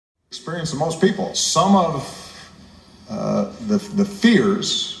Experience of most people. Some of the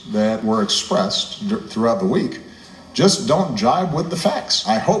fears that were expressed throughout the week just don't jibe with the facts.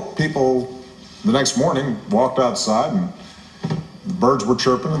 I hope people the next morning walked outside and the birds were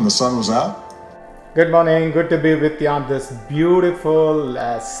chirping and the sun was out. Good morning, good to be with you on this beautiful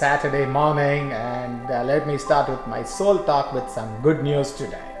Saturday morning, and let me start with my Soul Talk with some good news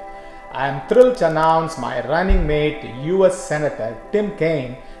today. I am thrilled to announce my running mate, US Senator Tim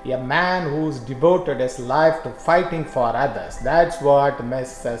Kaine, a man who's devoted his life to fighting for others. That's what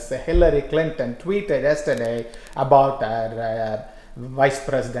Mrs. Hillary Clinton tweeted yesterday about her vice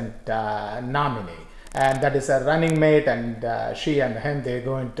president nominee. And that is a running mate, and she and him, they're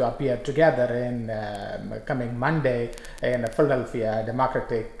going to appear together in coming Monday in the Philadelphia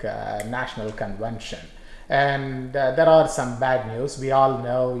Democratic National Convention. And there are some bad news. We all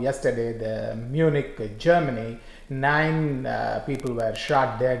know yesterday the Munich, Germany, 9 people were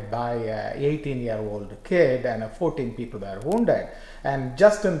shot dead by an 18-year-old kid, and 14 people were wounded. And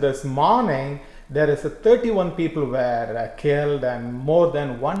just in this morning, there is 31 people were killed and more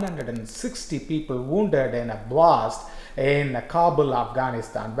than 160 people wounded in a blast in Kabul,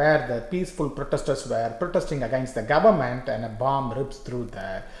 Afghanistan, where the peaceful protesters were protesting against the government, and a bomb rips through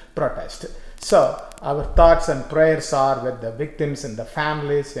the protest. So our thoughts and prayers are with the victims and the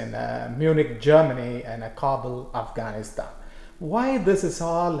families in Munich, Germany, and Kabul, Afghanistan. Why this is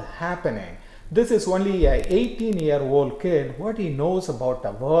all happening? This is only an 18-year-old kid. What he knows about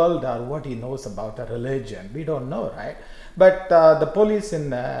the world or what he knows about a religion, we don't know, right? But the police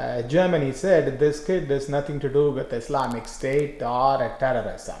in Germany said this kid has nothing to do with Islamic State or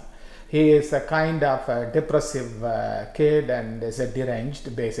terrorism. He is a kind of a depressive kid and is a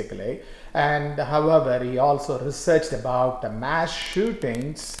deranged, basically. And however, he also researched about the mass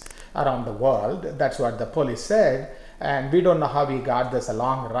shootings around the world. That's what the police said. And we don't know how he got this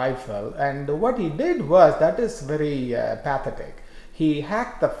long rifle. And what he did was, that is very pathetic. He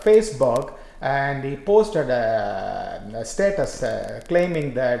hacked the Facebook and he posted a status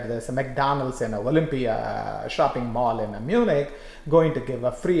claiming that there's a McDonald's in a Olympia shopping mall in Munich going to give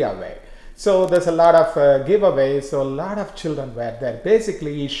a free away. So there's a lot of giveaways, so a lot of children were there.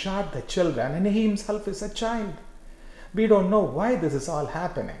 Basically, he shot the children, and he himself is a child. We don't know why this is all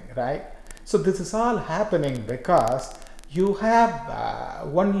happening, right? So this is all happening because you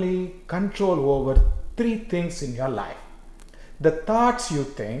have only control over 3 things in your life: the thoughts you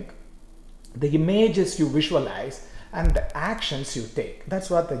think, the images you visualize, and the actions you take. That's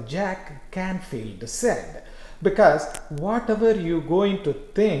what the Jack Canfield said. Because whatever you're going to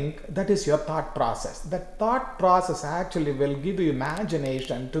think, that is your thought process. That thought process actually will give you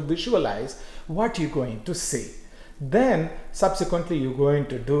imagination to visualize what you're going to see. Then subsequently you're going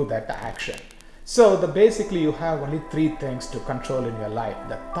to do that action. So basically you have only 3 things to control in your life: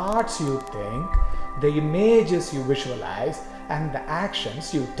 the thoughts you think, the images you visualize, and the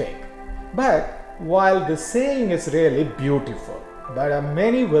actions you take. But while the saying is really beautiful, but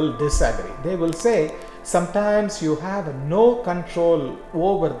many will disagree. They will say sometimes you have no control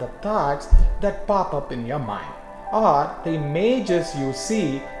over the thoughts that pop up in your mind or the images you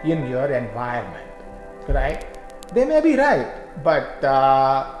see in your environment, right? They may be right, but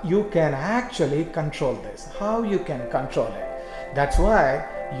you can actually control this. How you can control it? That's why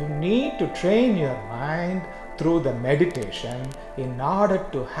you need to train your mind through the meditation in order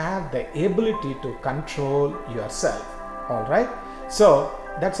to have the ability to control yourself. All right? So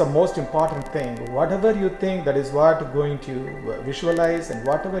that's the most important thing. Whatever you think, that is what going to visualize, and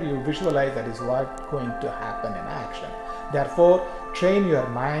whatever you visualize, that is what going to happen in action. Therefore, train your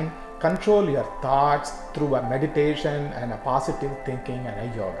mind, control your thoughts through a meditation and a positive thinking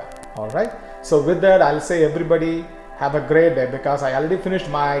and a yoga. All right? So with that, I'll say everybody have a great day, because I already finished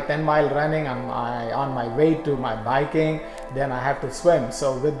my 10-mile running. I'm on my way to my biking. Then I have to swim.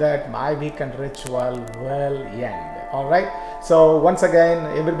 So with that, my weekend ritual will end. All right. So once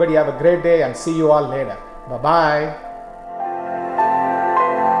again, everybody have a great day, and see you all later. Bye-bye.